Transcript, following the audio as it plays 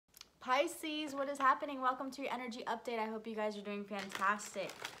Pisces, what is happening? Welcome to your energy update. I hope you guys are doing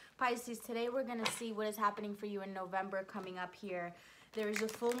fantastic. Pisces, today we're going to see what is happening for you in November coming up here. There is a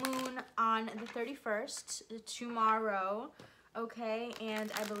full moon on the 31st, tomorrow, okay?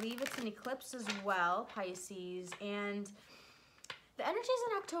 And I believe it's an eclipse as well, Pisces. And the energies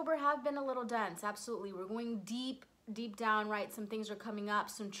in October have been a little dense, absolutely. We're going deep down, right? Some things are coming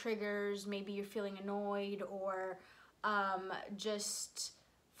up, some triggers. Maybe you're feeling annoyed or just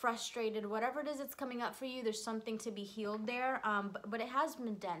frustrated, whatever it is that's coming up for you, there's something to be healed there. But it has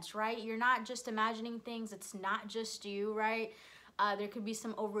been dense, right? You're not just imagining things. It's not just you, right? There could be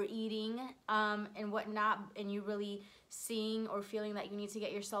some overeating and whatnot, and you really seeing or feeling that you need to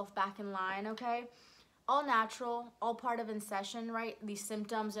get yourself back in line, okay? All natural, all part of in session, right? These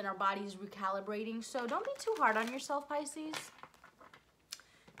symptoms and our bodies recalibrating. So don't be too hard on yourself, Pisces.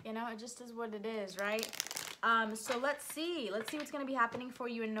 You know, it just is what it is, right? So let's see what's going to be happening for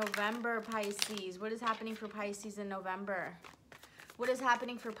you in November, Pisces. What is happening for Pisces in November? What is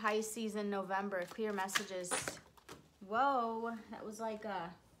happening for Pisces in November? Clear messages. Whoa, that was like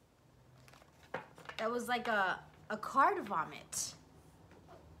a card vomit.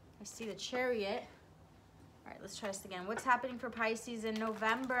 I see the Chariot. All right, let's try this again. What's happening for Pisces in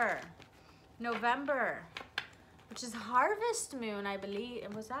November? November, which is harvest moon, I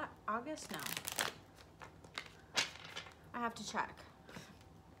believe. Was that August? No. I have to check.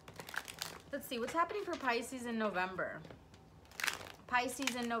 Let's see, what's happening for Pisces in November?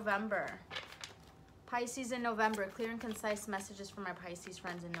 Pisces in November. Pisces in November. Clear and concise messages for my Pisces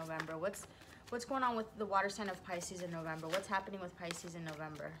friends in November. What's going on with the water sign of Pisces in November? What's happening with Pisces in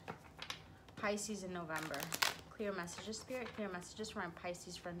November? Pisces in November. Clear messages, Spirit. Clear messages for my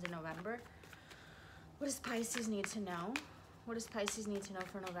Pisces friends in November. What does Pisces need to know? What does Pisces need to know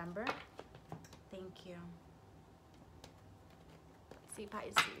for November? Thank you. See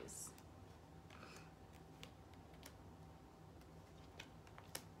Pisces.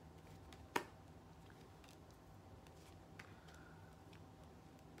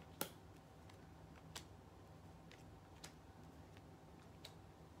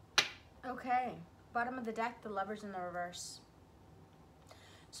 Okay, bottom of the deck, the Lovers in the reverse.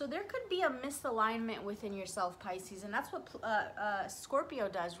 So there could be a misalignment within yourself, Pisces, and that's what Scorpio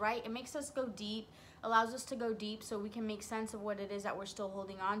does, right? It makes us go deep, allows us to go deep so we can make sense of what it is that we're still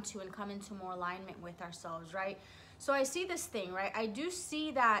holding on to and come into more alignment with ourselves, right? So I see this thing, right? I do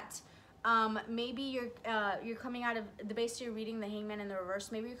see that maybe you're coming out of the base of your reading, the Hangman in the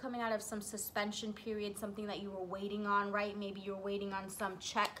reverse. Maybe you're coming out of some suspension period, something that you were waiting on, right? Maybe you're waiting on some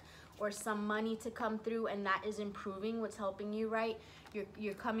check or some money to come through, and that is improving what's helping you, right?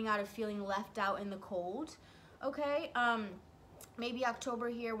 You're coming out of feeling left out in the cold, okay? Maybe October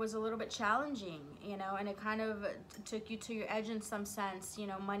here was a little bit challenging, you know, and it kind of took you to your edge in some sense. You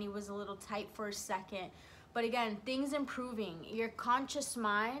know, money was a little tight for a second, but again, things improving. Your conscious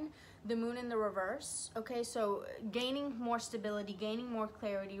mind, the moon in the reverse, okay? So gaining more stability, gaining more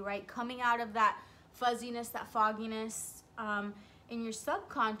clarity, right? Coming out of that fuzziness, that fogginess, in your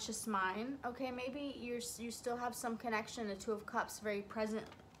subconscious mind, okay, maybe you still have some connection, the Two of Cups very present,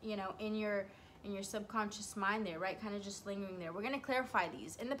 you know, in your subconscious mind there, right? Kind of just lingering there. We're going to clarify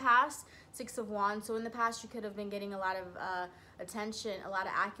these. In the past, Six of Wands, so in the past you could have been getting a lot of attention, a lot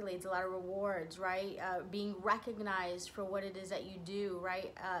of accolades, a lot of rewards, right? Being recognized for what it is that you do,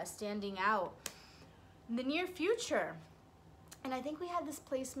 right? Standing out. In the near future, and I think we had this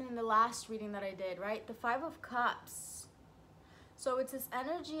placement in the last reading that I did, right? The Five of Cups. So it's this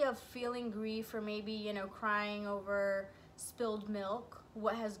energy of feeling grief or maybe, you know, crying over spilled milk,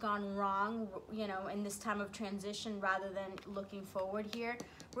 what has gone wrong, you know, in this time of transition rather than looking forward here.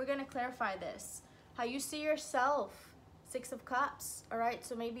 We're going to clarify this. How you see yourself, Six of Cups, all right?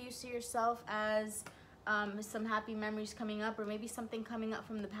 So maybe you see yourself as some happy memories coming up, or maybe something coming up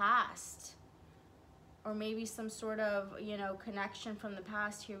from the past. Or maybe some sort of, you know, connection from the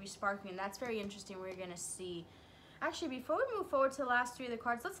past here resparking. That's very interesting. We're going to see. Actually, before we move forward to the last three of the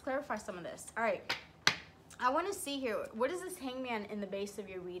cards, let's clarify some of this. All right. I want to see here, what is this Hangman in the base of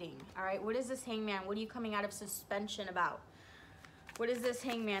your reading? All right. What is this Hangman? What are you coming out of suspension about? What is this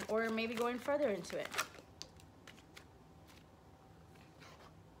Hangman? Or maybe going further into it.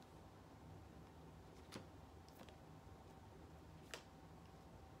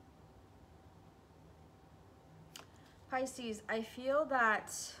 Pisces, I feel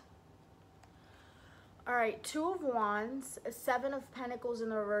that... All right, Two of Wands, Seven of Pentacles in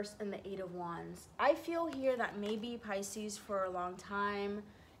the reverse, and the Eight of Wands. I feel here that maybe Pisces for a long time,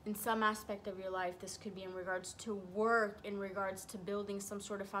 in some aspect of your life, this could be in regards to work, in regards to building some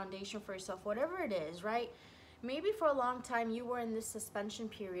sort of foundation for yourself, whatever it is, right? maybe for a long time you were in this suspension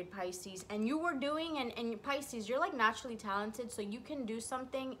period, Pisces, and you were doing, and Pisces, you're like naturally talented, so you can do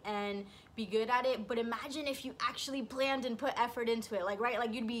something and be good at it. But imagine if you actually planned and put effort into it, like, right,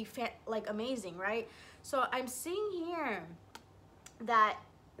 like you'd be like amazing, right? So I'm seeing here that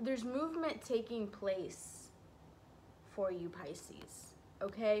there's movement taking place for you, Pisces,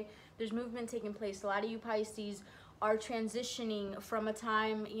 okay? There's movement taking place. A lot of you Pisces are transitioning from a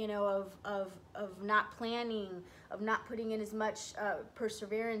time, you know, of not planning, of not putting in as much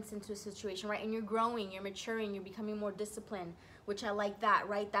perseverance into a situation, right? And you're growing, you're maturing, you're becoming more disciplined, which I like that,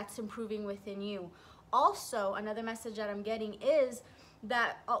 right? That's improving within you. Also, another message that I'm getting is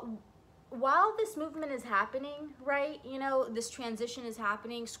that while this movement is happening, right, you know, this transition is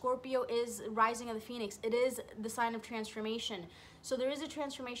happening, Scorpio is rising of the Phoenix. It is the sign of transformation. So there is a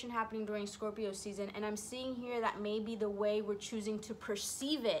transformation happening during Scorpio season, and I'm seeing here that maybe the way we're choosing to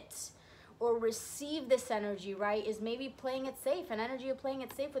perceive it or receive this energy, right, is maybe playing it safe, an energy of playing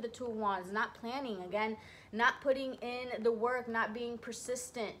it safe with the Two of Wands, not planning, again, not putting in the work, not being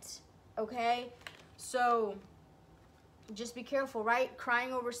persistent, okay? So just be careful, right?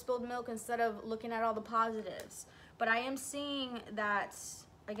 Crying over spilled milk instead of looking at all the positives. But I am seeing that,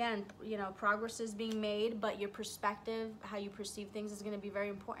 again, you know, progress is being made, but your perspective, how you perceive things, is going to be very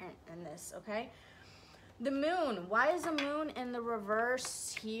important in this, okay? The moon. Why is the moon in the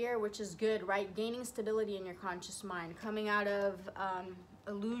reverse here, which is good, right? Gaining stability in your conscious mind, coming out of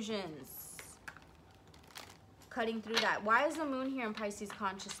illusions, cutting through that. Why is the moon here in Pisces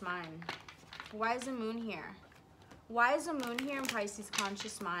conscious mind? Why is the moon here? Why is the moon here in Pisces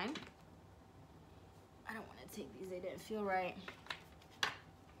conscious mind? I don't want to take these, they didn't feel right.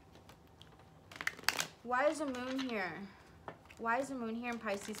 Why is the moon here? Why is the moon here in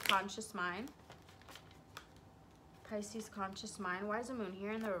Pisces conscious mind? Pisces conscious mind. Why is the moon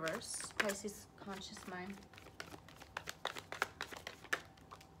here in the reverse? Pisces conscious mind.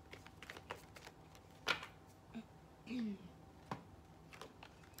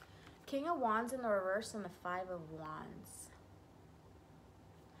 King of Wands in the reverse and the Five of Wands.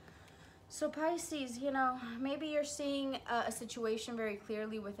 So Pisces, you know, maybe you're seeing a situation very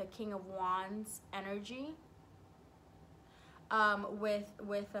clearly with a King of Wands energy.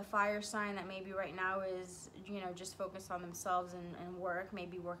 With a fire sign that maybe right now is, you know, just focused on themselves and work,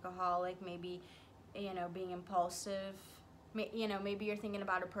 maybe workaholic, maybe, you know, being impulsive. You know, maybe you're thinking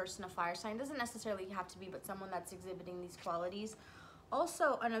about a person, a fire sign. It doesn't necessarily have to be, but someone that's exhibiting these qualities.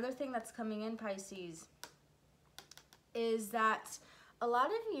 Also, another thing that's coming in, Pisces, is that a lot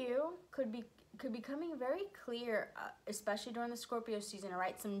of you could be becoming very clear, especially during the Scorpio season,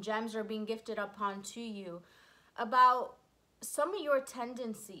 right? Some gems are being gifted upon to you about some of your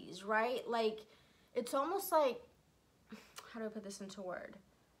tendencies, right? Like, it's almost like, how do I put this into word?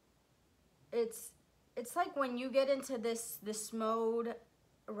 It's like when you get into this mode,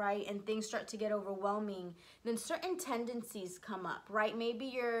 right, and things start to get overwhelming, then certain tendencies come up, right? Maybe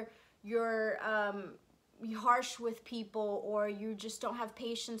you're harsh with people, or you just don't have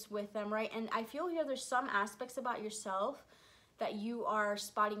patience with them, right? And I feel here there's some aspects about yourself that you are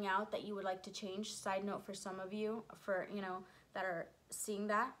spotting out that you would like to change. Side note for some of you, for, you know, that are seeing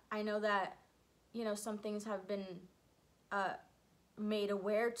that. I know that, you know, some things have been made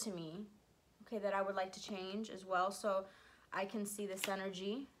aware to me, okay, that I would like to change as well. So I can see this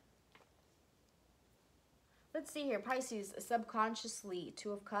energy. Let's see here, Pisces, subconsciously,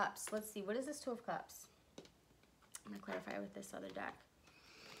 Two of Cups. Let's see, what is this Two of Cups? I'm gonna clarify with this other deck.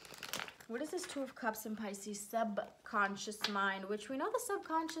 What is this Two of Cups in Pisces subconscious mind, which we know the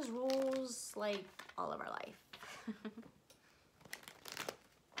subconscious rules like all of our life.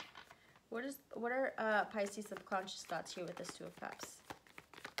 What are Pisces subconscious thoughts here with this Two of Cups?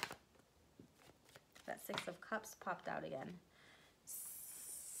 That Six of Cups popped out again.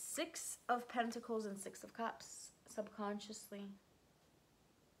 Six of Pentacles and Six of Cups subconsciously.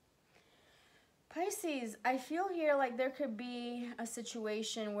 Pisces, I feel here like there could be a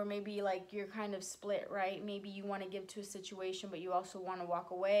situation where maybe like you're kind of split, right? Maybe you want to give to a situation, but you also want to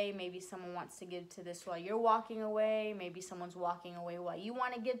walk away. Maybe someone wants to give to this while you're walking away. Maybe someone's walking away while you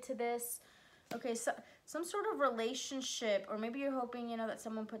want to give to this. Okay, so some sort of relationship, or maybe you're hoping, you know, that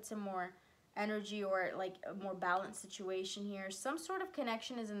someone puts in more energy, or like a more balanced situation here. Some sort of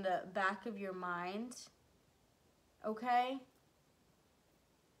connection is in the back of your mind, okay?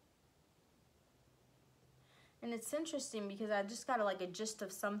 And it's interesting because I just got like a gist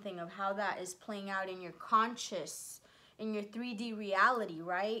of something of how that is playing out in your conscious, in your 3D reality,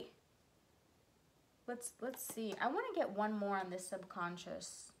 right? Let's see. I want to get one more on this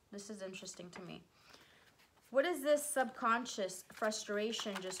subconscious. This is interesting to me. What is this subconscious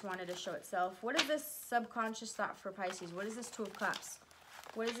frustration just wanted to show itself? What is this subconscious thought for Pisces? What is this Two of Cups?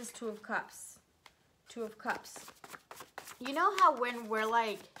 What is this Two of Cups? Two of Cups. You know how when we're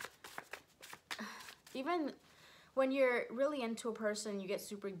like, even when you're really into a person, you get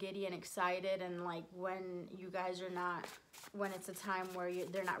super giddy and excited, and like when you guys are not, when it's a time where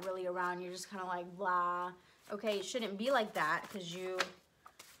they're not really around, you're just kind of like blah. Okay, it shouldn't be like that, because you,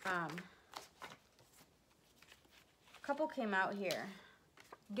 couple came out here.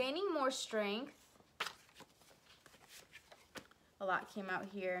 Gaining more strength. A lot came out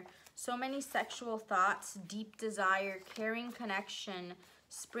here. So many sexual thoughts, deep desire, caring connection,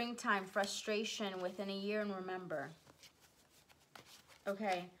 springtime, frustration within a year, and remember.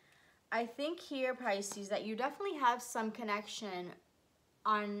 Okay, I think here, Pisces, that you definitely have some connection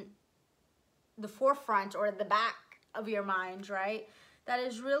on the forefront or the back of your mind, right? That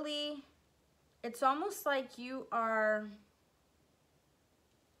is really, it's almost like you are,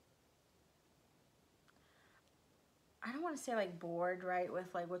 I don't want to say like bored, right,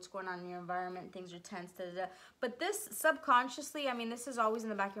 with like what's going on in your environment, things are tense, da, da, da. But this subconsciously, I mean, this is always in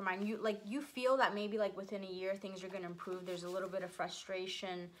the back of your mind. You feel that maybe like within a year things are going to improve. There's a little bit of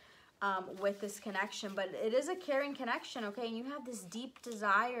frustration with this connection, but it is a caring connection, okay? And you have this deep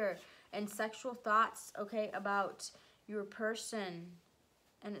desire and sexual thoughts, okay, about your person.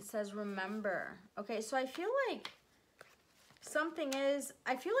 And it says remember. Okay, so I feel like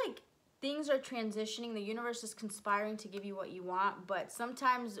I feel like things are transitioning. The universe is conspiring to give you what you want, but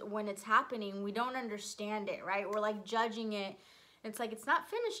sometimes when it's happening, we don't understand it, right? We're like judging it. It's like it's not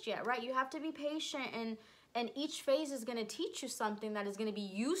finished yet, right? You have to be patient, and each phase is going to teach you something that is going to be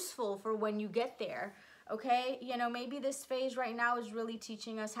useful for when you get there. Okay, you know, maybe this phase right now is really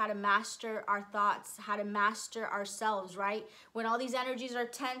teaching us how to master our thoughts, how to master ourselves, right? When all these energies are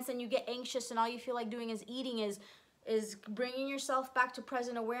tense and you get anxious and all you feel like doing is eating, is bringing yourself back to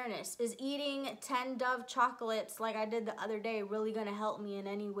present awareness. Is eating 10 Dove chocolates like I did the other day really going to help me in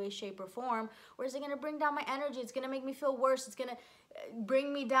any way, shape, or form? Or is it going to bring down my energy? It's going to make me feel worse. It's going to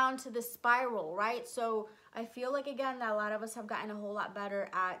bring me down to the spiral, right? So I feel like, again, that a lot of us have gotten a whole lot better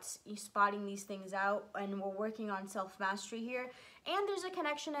at spotting these things out, and we're working on self-mastery here. And there's a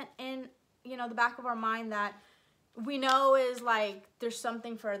connection in, you know, the back of our mind that we know is like there's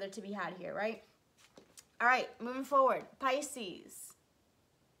something further to be had here, right? All right, moving forward. Pisces,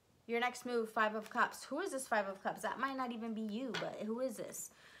 your next move, Five of Cups. Who is this Five of Cups? That might not even be you, but who is this?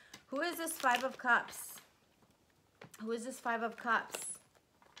 Who is this Five of Cups? Who is this Five of Cups?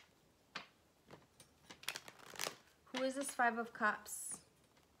 Who is this Five of Cups?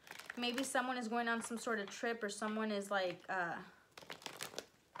 Maybe someone is going on some sort of trip, or someone is like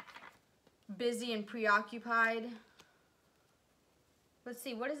busy and preoccupied. Let's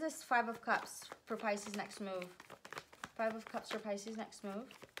see, what is this Five of Cups for Pisces' next move? Five of Cups for Pisces' next move.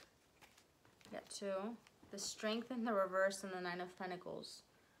 Got two. The Strength in the reverse and the Nine of Pentacles.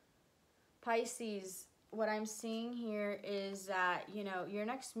 Pisces, what I'm seeing here is that, you know, your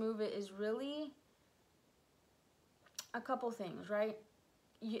next move is really a couple things, right?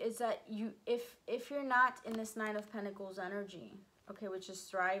 Is that you, if you're not in this Nine of Pentacles energy, okay, which is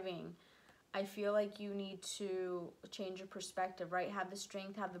thriving, I feel like you need to change your perspective, right? Have the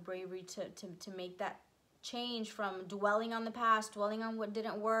strength, have the bravery to make that change from dwelling on the past, dwelling on what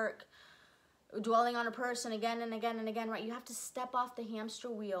didn't work, dwelling on a person again and again and again, right? You have to step off the hamster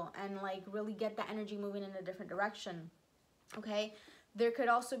wheel and like really get that energy moving in a different direction, okay? There could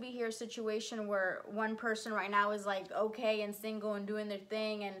also be here a situation where one person right now is like okay and single and doing their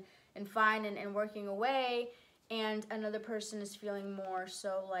thing and fine and working away, and another person is feeling more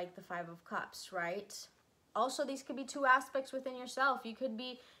so like the Five of Cups, right? Also, these could be two aspects within yourself. You could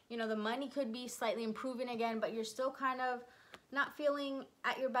be, you know, the money could be slightly improving again, but you're still kind of not feeling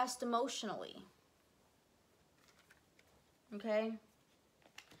at your best emotionally. Okay?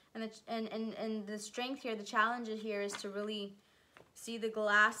 And the strength here, the challenge here is to really see the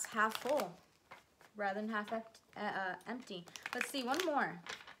glass half full rather than half empty. Let's see, one more.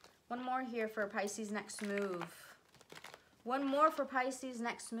 One more here for Pisces' next move. One more for Pisces'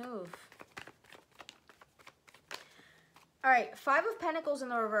 next move. All right, Five of Pentacles in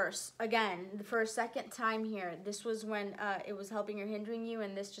the reverse. Again, for a second time here. This was when it was helping or hindering you,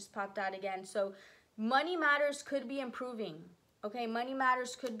 and this just popped out again. So money matters could be improving. Okay, money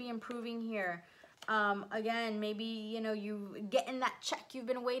matters could be improving here. Again, maybe, you know, you getting that check you've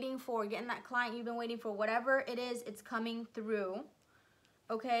been waiting for, getting that client you've been waiting for, whatever it is, it's coming through.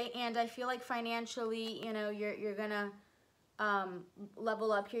 Okay, and I feel like financially, you know, you're gonna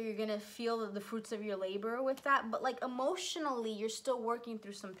level up here. You're gonna feel the fruits of your labor with that, but like emotionally, you're still working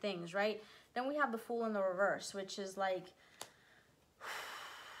through some things, right? Then we have the Fool in the reverse, which is like,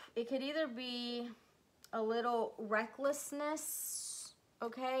 it could either be a little recklessness,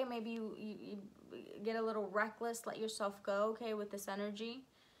 okay? Maybe you get a little reckless, let yourself go, okay, with this energy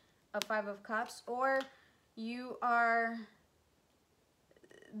of Five of Cups. Or you are,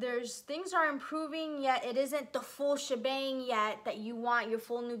 things are improving, yet it isn't the full shebang yet that you want, your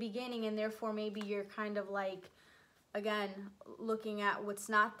full new beginning, and therefore maybe you're kind of like, again, looking at what's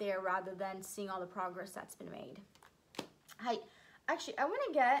not there rather than seeing all the progress that's been made. Hi. Actually, I want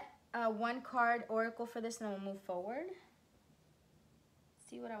to get one card oracle for this, and then we'll move forward.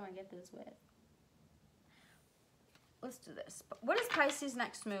 See what I want to get this with. Let's do this. What is Pisces'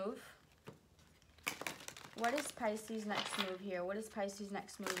 next move? What is Pisces' next move here? What is Pisces'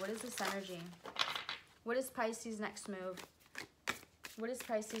 next move? What is this energy? What is Pisces' next move? What is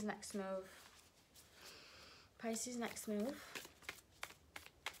Pisces' next move? Pisces' next move.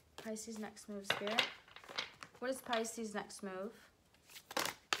 Pisces' next move, Spirit. What is Pisces' next move?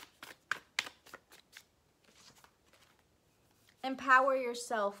 Empower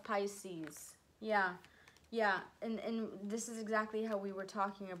yourself, Pisces. Yeah. And this is exactly how we were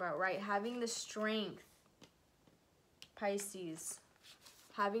talking about, right? Having the strength, Pisces.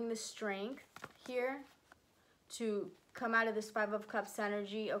 Having the strength here to come out of this Five of Cups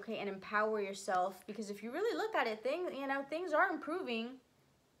energy, okay, and empower yourself. Because if you really look at it, things are improving.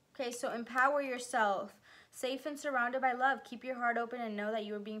 Okay, so empower yourself. Safe and surrounded by love. Keep your heart open and know that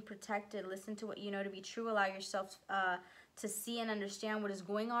you are being protected. Listen to what you know to be true. Allow yourself to see and understand what is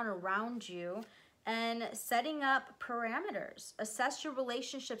going on around you. And setting up parameters. Assess your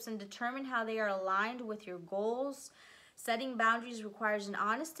relationships and determine how they are aligned with your goals. Setting boundaries requires an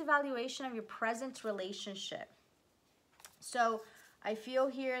honest evaluation of your present relationship. So I feel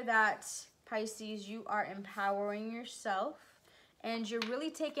here that, Pisces, you are empowering yourself, and you're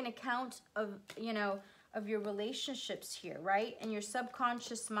really taking account of, of your relationships here, right? And your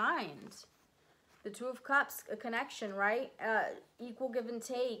subconscious mind. The Two of Cups, a connection, right? Equal give and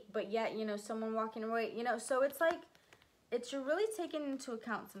take, but yet, someone walking away, so it's like, you're really taking into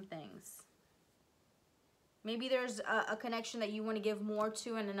account some things. Maybe there's a connection that you want to give more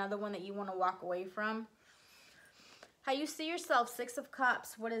to and another one that you want to walk away from. How you see yourself, Six of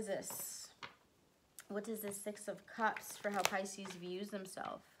Cups. What is this? What is this Six of Cups for how Pisces views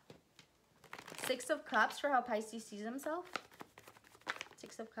themselves? Six of Cups for how Pisces sees himself.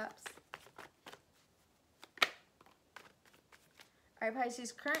 Six of Cups. All right,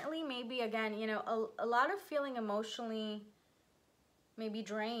 Pisces, currently maybe, again, a lot of feeling emotionally maybe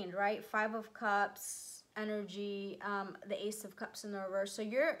drained, right? Five of Cups energy, the Ace of Cups in the reverse. So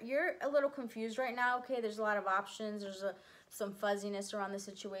you're a little confused right now, okay? There's a lot of options. There's some fuzziness around the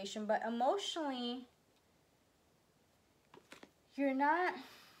situation. But emotionally, you're not,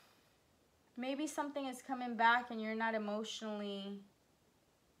 maybe something is coming back and you're not emotionally,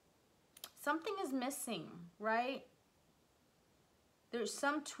 something is missing, right? There's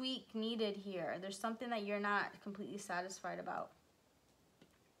some tweak needed here. There's something that you're not completely satisfied about.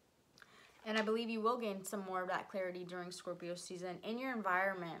 And I believe you will gain some more of that clarity during Scorpio season. In your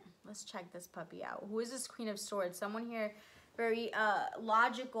environment, let's check this puppy out. Who is this Queen of Swords? Someone here very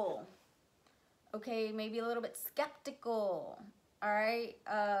logical. Okay, maybe a little bit skeptical. All right,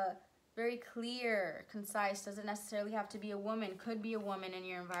 very clear, concise. Doesn't necessarily have to be a woman. Could be a woman in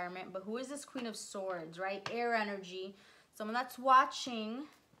your environment. But who is this Queen of Swords, right? Air energy. Someone that's watching.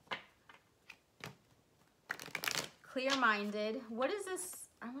 Clear-minded. What is this?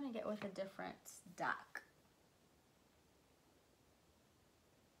 I want to get with a different deck.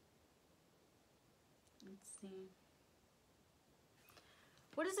 Let's see.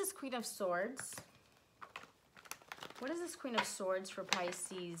 What is this Queen of Swords? What is this Queen of Swords for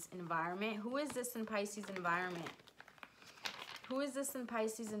Pisces environment? Who is this in Pisces environment? Who is this in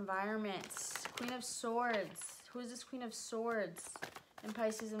Pisces environment? Queen of Swords. Who is this Queen of Swords in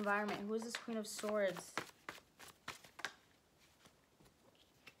Pisces environment? Who is this Queen of Swords?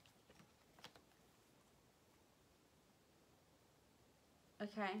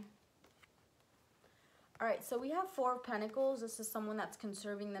 Okay. All right, so we have Four of Pentacles. This is someone that's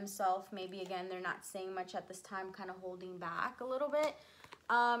conserving themselves. Maybe, again, they're not saying much at this time, kind of holding back a little bit.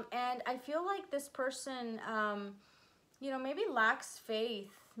 And I feel like this person, maybe lacks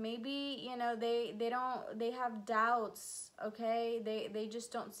faith. Maybe, they have doubts, okay? They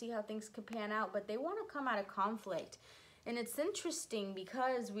just don't see how things could pan out, but they want to come out of conflict. And it's interesting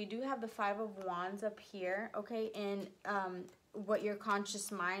because we do have the Five of Wands up here, okay? And what your conscious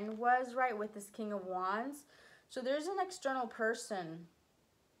mind was, right, with this King of Wands. So there's an external person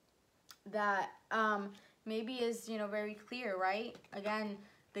that maybe is, very clear, right? Again,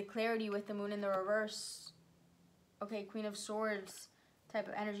 the clarity with the moon in the reverse. Okay, Queen of Swords type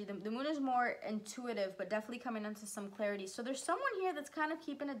of energy. The moon is more intuitive, but definitely coming into some clarity. So there's someone here that's kind of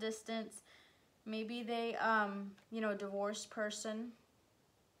keeping a distance. Maybe they, you know, a divorced person.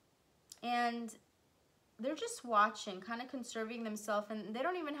 And they're just watching, kind of conserving themselves. And they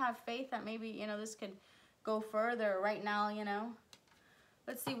don't even have faith that maybe, you know, this could go further right now, you know.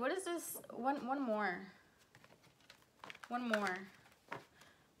 Let's see, what is this? One more. One more.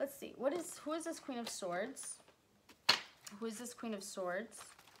 Let's see, who is this Queen of Swords? Who is this Queen of Swords?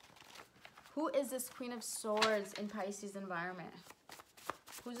 Who is this Queen of Swords in Pisces environment?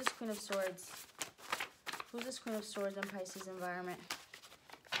 Who's this Queen of Swords? Who's this Queen of Swords in Pisces environment?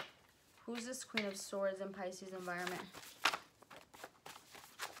 Who's this Queen of Swords in Pisces environment?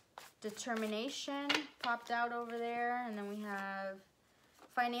 Determination popped out over there. And then we have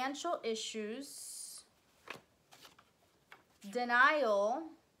financial issues. Denial.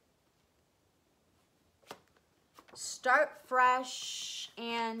 Start fresh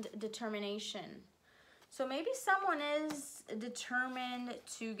and determination. So maybe someone is determined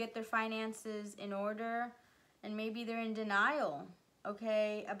to get their finances in order, and maybe they're in denial,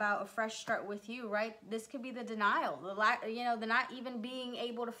 okay, about a fresh start with you, right? This could be the denial, you know, the not even being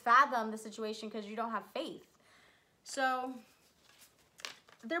able to fathom the situation because you don't have faith. So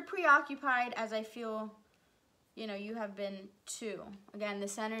they're preoccupied, as I feel, you know, you have been too. Again,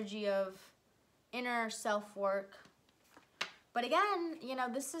 this energy of inner self-work. But again, you know,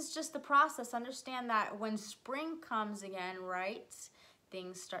 this is just the process. Understand that when spring comes again, right,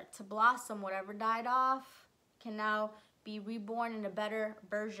 things start to blossom. Whatever died off can now be reborn in a better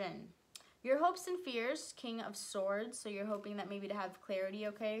version. Your hopes and fears, King of Swords. So you're hoping that maybe to have clarity,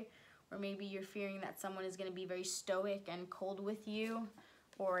 okay? Or maybe you're fearing that someone is going to be very stoic and cold with you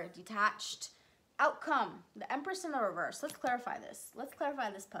or detached. Outcome, the Empress in the reverse. Let's clarify this. Let's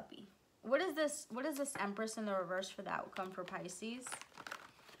clarify this puppy. What is this Empress in the reverse for the outcome for Pisces?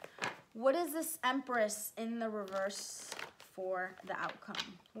 What is this Empress in the reverse for the outcome?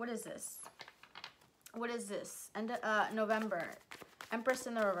 What is this? What is this? End of November. Empress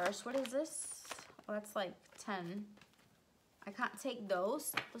in the reverse. What is this? Oh, that's like 10. I can't take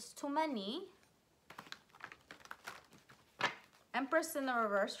those. There's too many. Empress in the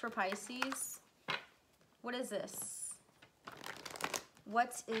reverse for Pisces. What is this?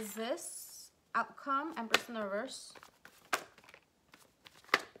 What is this? Outcome, Empress in the reverse.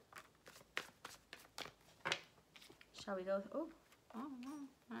 Shall we go? Oh,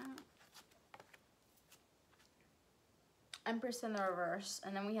 no. Empress in the reverse.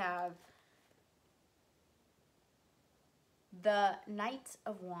 And then we have the Knight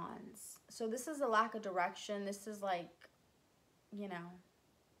of Wands. So this is a lack of direction. This is like, you know,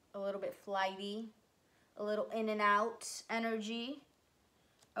 a little bit flighty, a little in and out energy.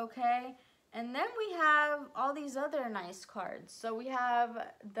 Okay, and then we have all these other nice cards. So we have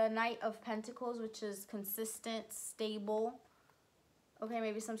the Knight of Pentacles, which is consistent, stable. Okay,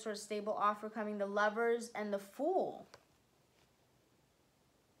 maybe some sort of stable offer coming. The Lovers and the Fool.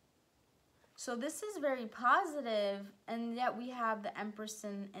 So this is very positive, and yet we have the Empress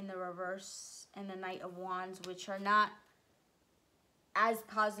in the reverse and the Knight of Wands, which are not as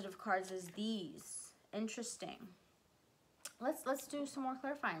positive cards as these. Interesting. Let's do some more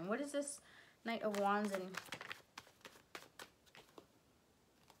clarifying. What is this Knight of Wands and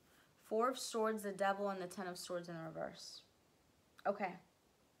Four of Swords, the Devil, and the Ten of Swords in the reverse? Okay.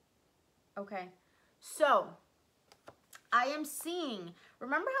 Okay. So, I am seeing,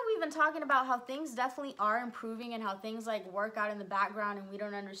 remember how we've been talking about how things definitely are improving and how things like work out in the background and we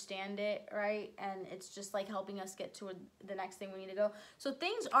don't understand it, right? And it's just like helping us get to the next thing we need to go. So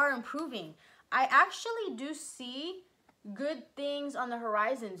things are improving. I actually do see good things on the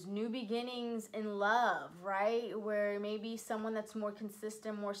horizons, new beginnings in love, right? Where maybe someone that's more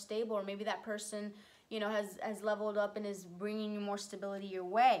consistent, more stable, or maybe that person, you know, has leveled up and is bringing you more stability your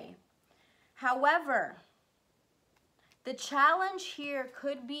way. However, the challenge here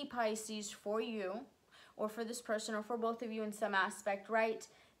could be, Pisces, for you, or for this person, or for both of you in some aspect, right?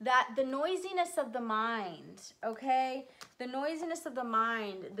 That the noisiness of the mind, okay? The noisiness of the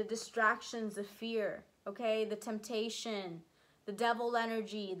mind, the distractions, the fear, okay? The temptation, the devil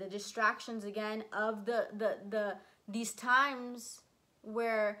energy, the distractions, again, of these times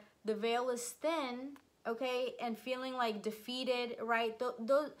where the veil is thin, okay? And feeling like defeated, right?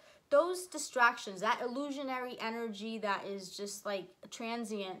 Those distractions, that illusionary energy that is just like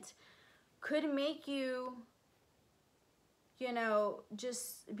transient, could make you, you know,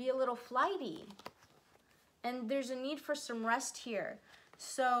 just be a little flighty. And there's a need for some rest here.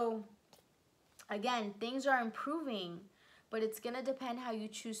 So, again, things are improving, but it's going to depend how you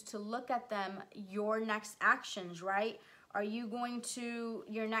choose to look at them, your next actions, right? Are you going to,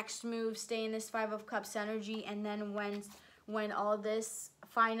 your next move, stay in this Five of Cups energy, and then when all this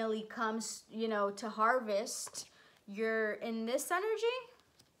finally comes, you know, to harvest, you're in this energy,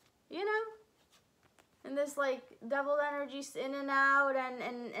 you know? And this like deviled energy in and out,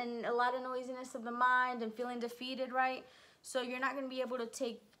 and a lot of noisiness of the mind and feeling defeated, right? So you're not going to be able to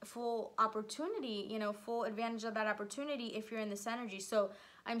take full opportunity, you know, full advantage of that opportunity if you're in this energy. So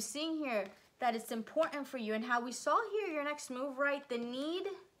I'm seeing here that it's important for you, and how we saw here your next move, right? The need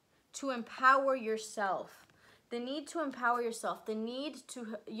to empower yourself. The need to empower yourself. The need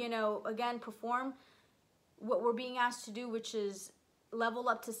to, you know, again, perform what we're being asked to do, which is level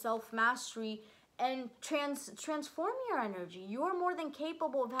up to self-mastery and transform your energy. You're more than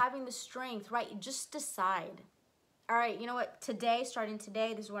capable of having the strength, right? Just decide. All right, you know what? Today, starting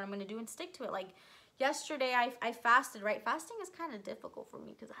today, this is what I'm going to do, and stick to it. Like yesterday, I fasted, right? Fasting is kind of difficult for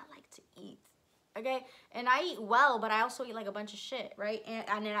me because I like to eat, okay? And I eat well, but I also eat like a bunch of shit, right?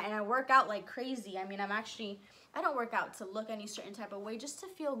 And I work out like crazy. I mean, I don't work out to look any certain type of way, just to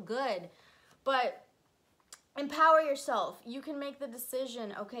feel good. But empower yourself. You can make the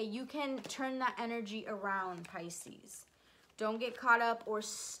decision, okay? You can turn that energy around, Pisces. Don't get caught up or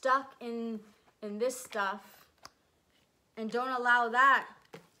stuck in this stuff, and don't allow that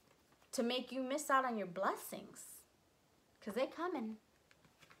to make you miss out on your blessings, because they're coming.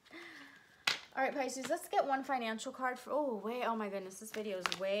 All right, Pisces, let's get one financial card for, oh my goodness, this video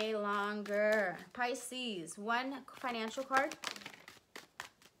is way longer. Pisces, one financial card.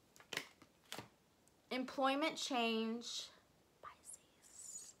 Employment change,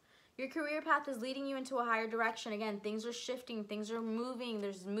 Pisces. Your career path is leading you into a higher direction. Again, things are shifting, things are moving.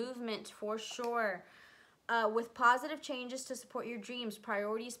 There's movement for sure. With positive changes to support your dreams,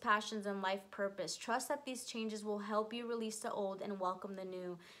 priorities, passions, and life purpose. Trust that these changes will help you release the old and welcome the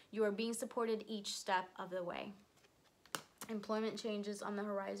new. You are being supported each step of the way. Employment changes on the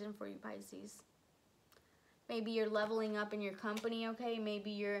horizon for you, Pisces. Maybe you're leveling up in your company, okay?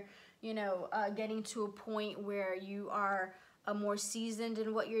 Maybe you're, you know, getting to a point where you are more seasoned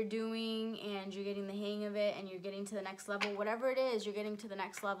in what you're doing, and you're getting the hang of it, and you're getting to the next level. Whatever it is, you're getting to the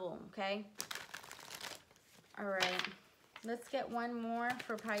next level, okay? All right, let's get one more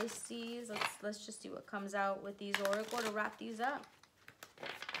for Pisces. Let's just see what comes out with these oracle to wrap these up.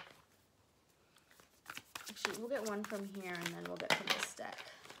 Actually, we'll get one from here, and then we'll get from this deck.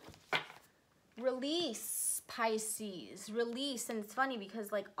 Release, Pisces. Release. And it's funny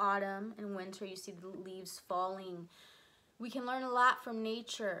because like autumn and winter, you see the leaves falling. We can learn a lot from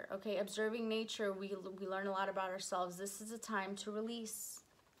nature, okay? Observing nature, we learn a lot about ourselves. This is a time to release.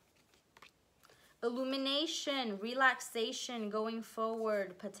 Illumination, relaxation, going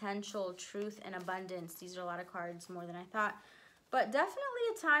forward, potential, truth, and abundance. These are a lot of cards, more than I thought. But definitely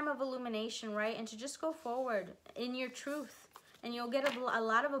a time of illumination, right? And to just go forward in your truth. And you'll get a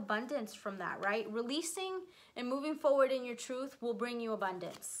lot of abundance from that, right? Releasing and moving forward in your truth will bring you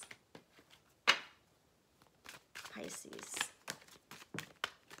abundance. Pisces.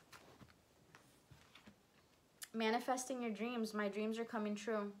 Manifesting your dreams. My dreams are coming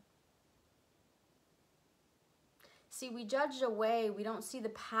true. See, we judge the way. We don't see the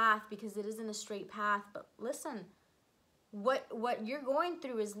path because it isn't a straight path. But listen, what you're going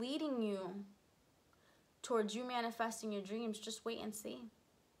through is leading you towards you manifesting your dreams. Just wait and see.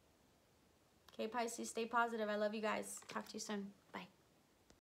 Okay, Pisces, stay positive. I love you guys. Talk to you soon. Bye.